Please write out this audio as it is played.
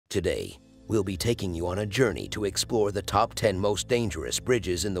Today, we'll be taking you on a journey to explore the top 10 most dangerous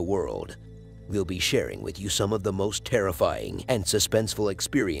bridges in the world. We'll be sharing with you some of the most terrifying and suspenseful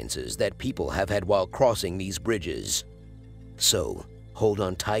experiences that people have had while crossing these bridges. So, hold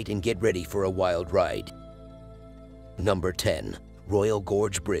on tight and get ready for a wild ride. Number 10. Royal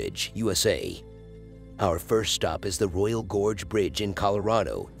Gorge Bridge, USA. Our first stop is the Royal Gorge Bridge in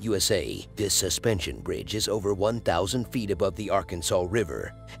Colorado, USA. This suspension bridge is over 1,000 feet above the Arkansas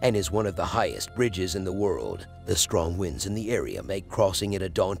River and is one of the highest bridges in the world. The strong winds in the area make crossing it a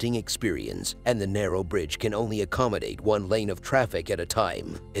daunting experience, and the narrow bridge can only accommodate one lane of traffic at a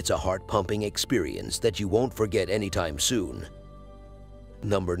time. It's a heart-pumping experience that you won't forget anytime soon.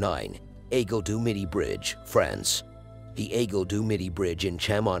 Number 9. Aigle du Midi Bridge, France. The Aigle du Midi Bridge in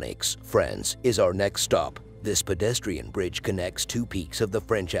Chamonix, France, is our next stop. This pedestrian bridge connects two peaks of the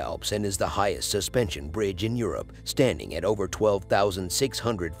French Alps and is the highest suspension bridge in Europe, standing at over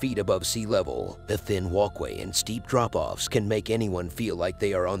 12,600 feet above sea level. The thin walkway and steep drop-offs can make anyone feel like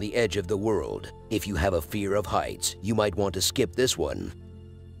they are on the edge of the world. If you have a fear of heights, you might want to skip this one.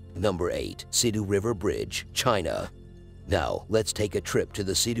 Number 8. Sidu River Bridge, China. Now, let's take a trip to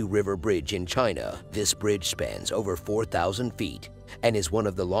the Sidu River Bridge in China. This bridge spans over 4,000 feet and is one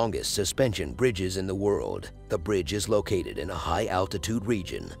of the longest suspension bridges in the world. The bridge is located in a high-altitude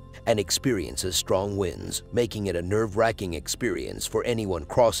region and experiences strong winds, making it a nerve-wracking experience for anyone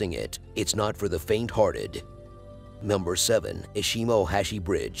crossing it. It's not for the faint-hearted. Number 7. Ishima-Ohashi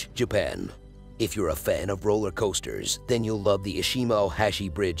Bridge, Japan. If you're a fan of roller coasters, then you'll love the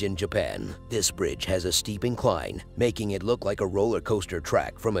Ishima-Ohashi Bridge in Japan. This bridge has a steep incline, making it look like a roller coaster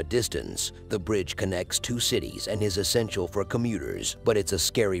track from a distance. The bridge connects two cities and is essential for commuters, but it's a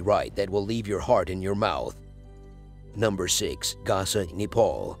scary ride that will leave your heart in your mouth. Number 6. Gasa,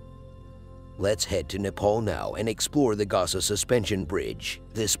 Nepal. Let's head to Nepal now and explore the Gasa Suspension Bridge.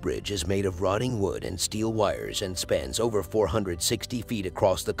 This bridge is made of rotting wood and steel wires and spans over 460 feet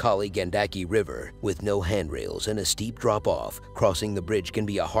across the Kali Gandaki River. With no handrails and a steep drop-off, crossing the bridge can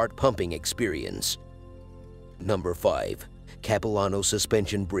be a heart-pumping experience. Number 5. Capilano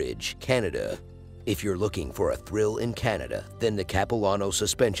Suspension Bridge, Canada. If you're looking for a thrill in Canada, then the Capilano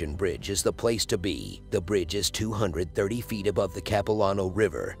Suspension Bridge is the place to be. The bridge is 230 feet above the Capilano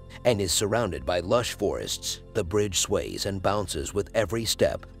River and is surrounded by lush forests. The bridge sways and bounces with every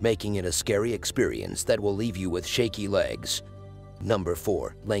step, making it a scary experience that will leave you with shaky legs. Number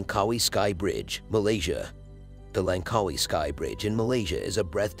 4. Langkawi Sky Bridge, Malaysia. The Langkawi Sky Bridge in Malaysia is a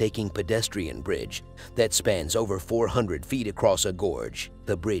breathtaking pedestrian bridge that spans over 400 feet across a gorge.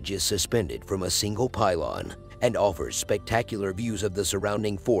 The bridge is suspended from a single pylon and offers spectacular views of the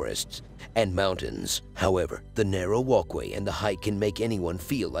surrounding forests and mountains. However, the narrow walkway and the height can make anyone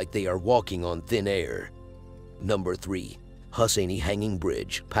feel like they are walking on thin air. Number 3. Hussaini Hanging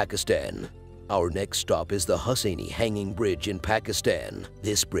Bridge, Pakistan. Our next stop is the Hussaini Hanging Bridge in Pakistan.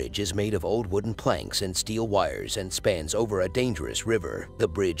 This bridge is made of old wooden planks and steel wires and spans over a dangerous river. The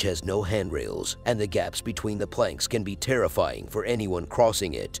bridge has no handrails, and the gaps between the planks can be terrifying for anyone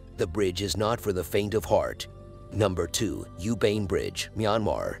crossing it. The bridge is not for the faint of heart. Number 2. Ubain Bridge,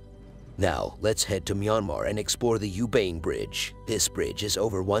 Myanmar. Now, let's head to Myanmar and explore the Ubain Bridge. This bridge is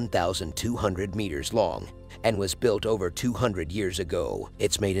over 1,200 meters long and was built over 200 years ago.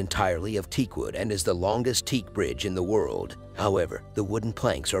 It's made entirely of teakwood and is the longest teak bridge in the world. However, the wooden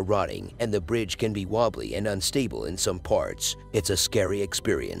planks are rotting and the bridge can be wobbly and unstable in some parts. It's a scary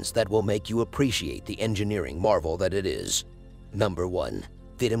experience that will make you appreciate the engineering marvel that it is. Number 1.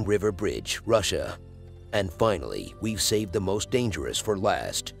 Vidym River Bridge, Russia. And finally, we've saved the most dangerous for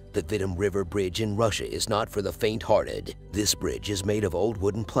last. The Vidym River Bridge in Russia is not for the faint-hearted. This bridge is made of old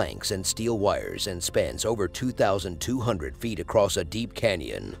wooden planks and steel wires and spans over 2,200 feet across a deep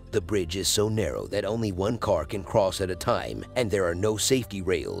canyon. The bridge is so narrow that only one car can cross at a time, and there are no safety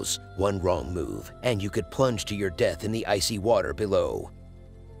rails. One wrong move, and you could plunge to your death in the icy water below.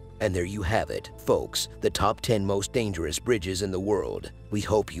 And there you have it, folks, the top 10 most dangerous bridges in the world. We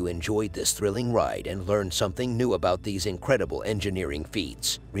hope you enjoyed this thrilling ride and learned something new about these incredible engineering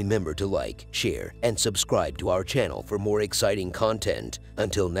feats. Remember to like, share, and subscribe to our channel for more exciting content.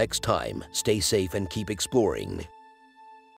 Until next time, stay safe and keep exploring.